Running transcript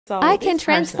I So can this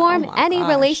person, oh transform my any gosh.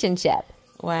 relationship.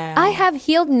 Wow. I have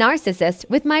healed narcissists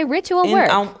with my ritual And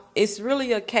work. it's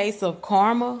really a case of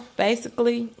karma,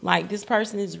 basically. Like, this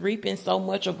person is reaping so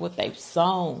much of what they've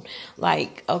sown.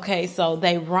 Like, okay, so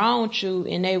they wronged you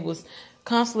and they was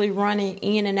constantly running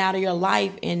in and out of your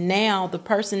life. And now the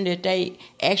person that they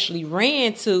actually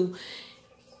ran to,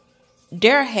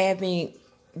 they've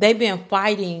been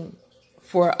fighting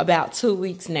for about 2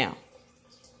 weeks now.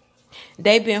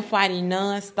 They've been fighting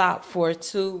nonstop for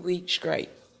 2 weeks straight.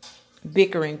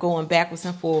 Bickering, going backwards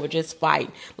and forward, just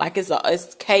fighting. Like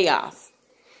it's chaos.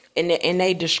 And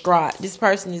they distraught. This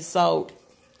person is so,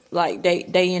 like,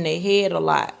 they in their head a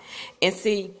lot. And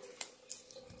see,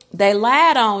 they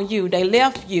lied on you. They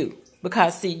left you.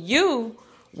 Because, see, you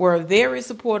were very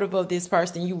supportive of this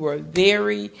person. You were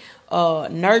very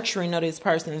nurturing of this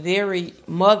person. Very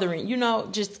mothering. You know,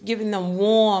 just giving them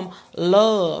warm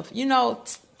love. You know,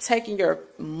 taking your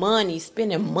money,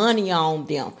 spending money on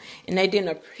them. And they didn't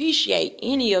appreciate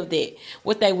any of that.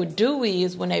 What they would do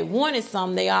is, when they wanted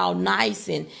something, they all nice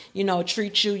and, you know,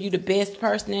 treat you the best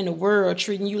person in the world,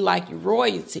 treating you like you're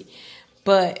royalty.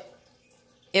 But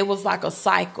it was like a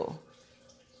cycle.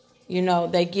 You know,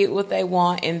 they get what they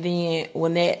want, and then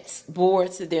when that's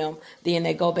bored to them, then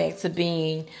they go back to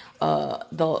being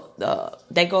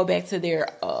they go back to their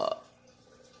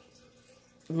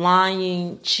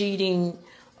lying, cheating,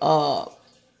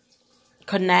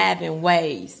 conniving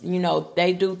ways. You know,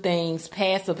 they do things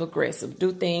passive aggressive,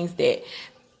 do things that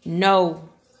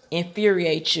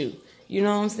infuriate you. You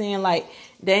know what I'm saying? Like,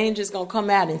 they ain't just gonna come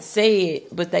out and say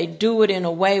it, but they do it in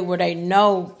a way where they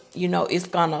know, you know, it's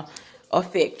gonna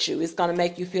affect you. It's gonna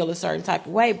make you feel a certain type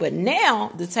of way. But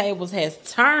now the tables has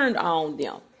turned on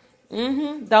them.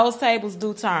 Those tables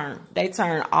do turn. They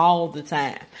turn all the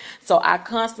time. So I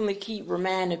constantly keep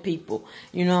reminding people,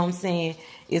 you know what I'm saying?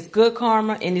 It's good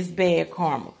karma and it's bad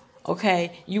karma.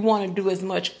 Okay? You want to do as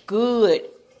much good,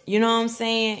 you know what I'm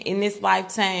saying, in this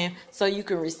lifetime so you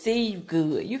can receive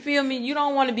good. You feel me? You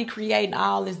don't want to be creating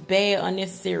all this bad,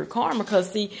 unnecessary karma.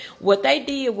 Because, see, what they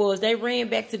did was they ran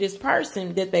back to this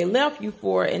person that they left you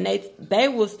for, and they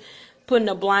was putting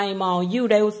the blame on you.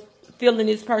 They was filling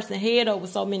this person's head up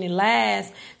with so many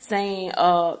lies, saying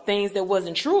things that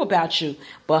wasn't true about you.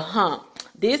 But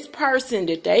this person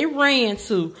that they ran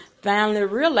to finally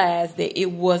realized that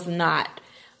it was not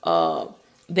that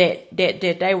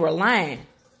they were lying.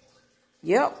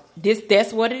 Yep,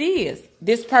 that's what it is.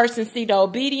 This person, see, the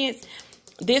obedience,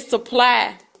 this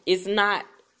supply is not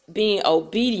being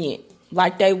obedient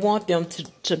like they want them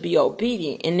to be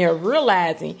obedient, and they're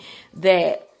realizing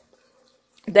that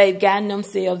they've gotten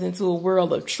themselves into a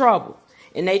world of trouble,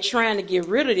 and they trying to get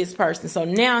rid of this person. So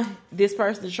now this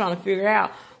person is trying to figure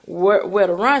out where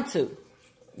to run to.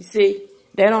 You see,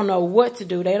 they don't know what to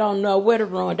do. They don't know where to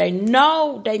run. They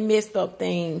know they messed up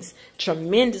things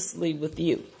tremendously with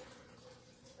you.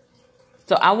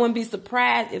 So I wouldn't be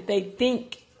surprised if they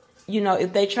think, you know,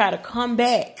 if they try to come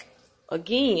back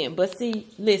again. But see,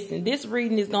 listen, this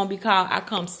reading is going to be called I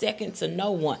Come Second to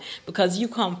No One, because you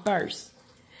come first.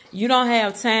 You don't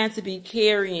have time to be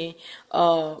carrying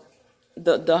the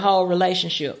whole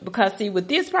relationship. Because, see, with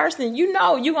this person, you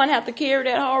know you're going to have to carry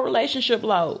that whole relationship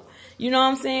load. You know what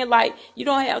I'm saying? Like, you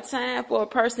don't have time for a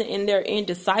person in their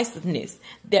indecisiveness,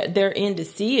 their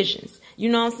indecisions. You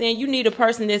know what I'm saying? You need a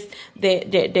person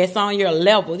that's on your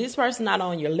level. This person not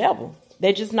on your level.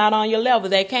 They're just not on your level.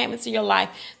 They came into your life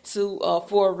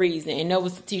for a reason, and that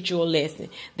was to teach you a lesson.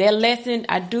 That lesson,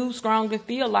 I do strongly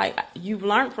feel like you've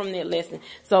learned from that lesson.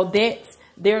 So that's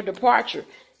their departure.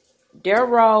 Their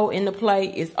role in the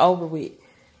play is over with.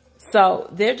 So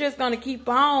they're just going to keep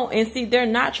on, and see, they're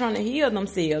not trying to heal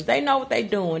themselves. They know what they're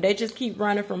doing. They just keep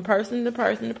running from person to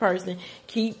person to person,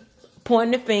 keep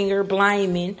pointing the finger,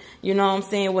 blaming, you know what I'm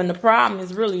saying, when the problem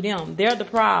is really them. They're the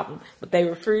problem, but they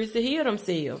refuse to heal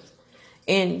themselves.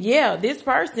 And yeah, this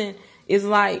person is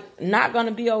like not going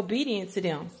to be obedient to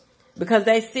them, because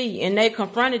they see, and they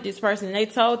confronted this person, and they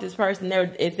told this person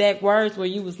their exact words where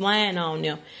you was lying on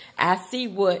them. I see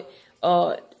what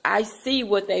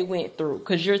they went through,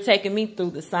 because you're taking me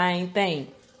through the same thing.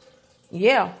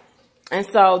 Yeah. And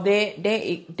so that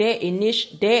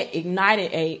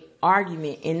ignited a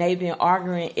argument, and they've been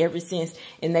arguing ever since,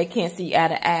 and they can't see eye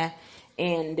to eye.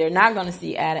 And they're not going to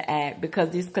see eye to eye, because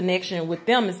this connection with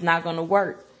them is not going to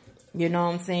work. You know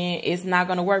what I'm saying? It's not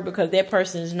going to work, because that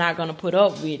person is not going to put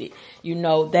up with it. You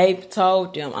know, they've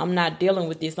told them, I'm not dealing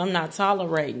with this. I'm not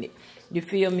tolerating it. You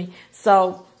feel me?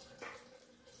 So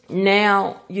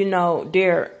now, you know,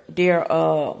 they're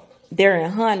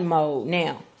in hunt mode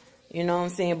now. You know what I'm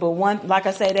saying? But like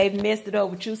I say, they've messed it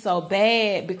up with you so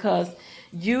bad, because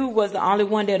you was the only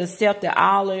one that accepted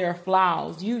all of their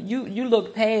flaws. You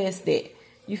looked past that.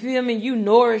 You feel me? You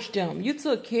nourished them. You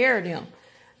took care of them.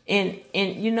 And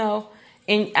you know,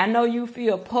 and I know you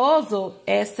feel puzzled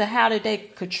as to how that they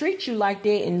could treat you like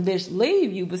that and just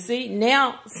leave you. But see,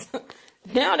 now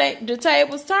the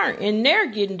tables turned and they're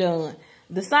getting done.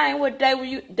 The same way they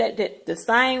were the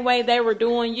same way they were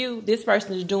doing you, this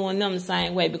person is doing them the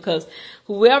same way, because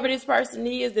whoever this person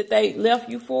is that they left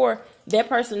you for, that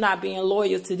person not being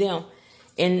loyal to them.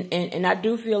 And I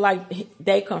do feel like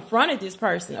they confronted this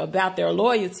person about their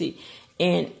loyalty,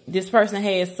 and this person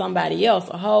has somebody else,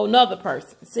 a whole nother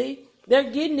person. See,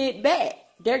 they're getting it back.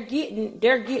 They're getting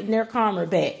their karma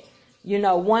back. You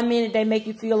know, one minute they make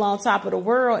you feel on top of the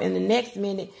world, and the next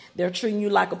minute they're treating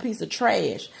you like a piece of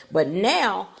trash. But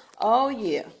now, oh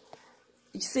yeah,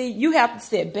 you see, you have to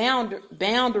set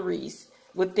boundaries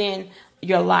within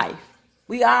your life.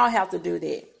 We all have to do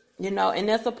that, you know, and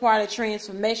that's a part of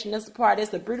transformation. That's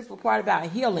the beautiful part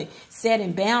about healing,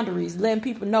 setting boundaries, letting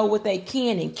people know what they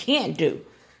can and can't do.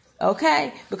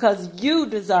 Okay, because you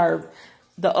deserve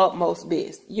the utmost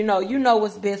best. You know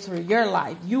what's best for your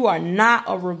life. You are not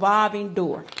a revolving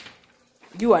door.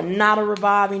 You are not a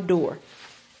revolving door.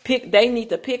 They need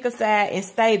to pick a side and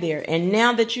stay there. And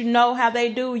now that you know how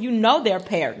they do, you know their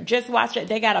pattern. Just watch it.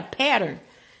 They got a pattern.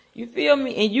 You feel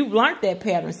me? And you've learned that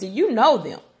pattern. See, you know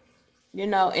them. You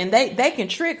know, and they can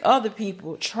trick other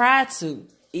people. Try to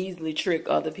easily trick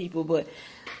other people, but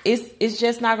it's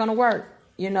just not going to work.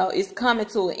 You know, it's coming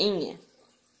to an end.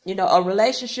 You know, a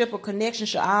relationship or connection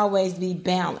should always be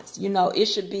balanced. You know, it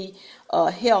should be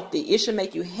healthy. It should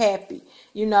make you happy.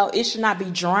 You know, it should not be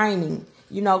draining,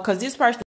 you know, because this person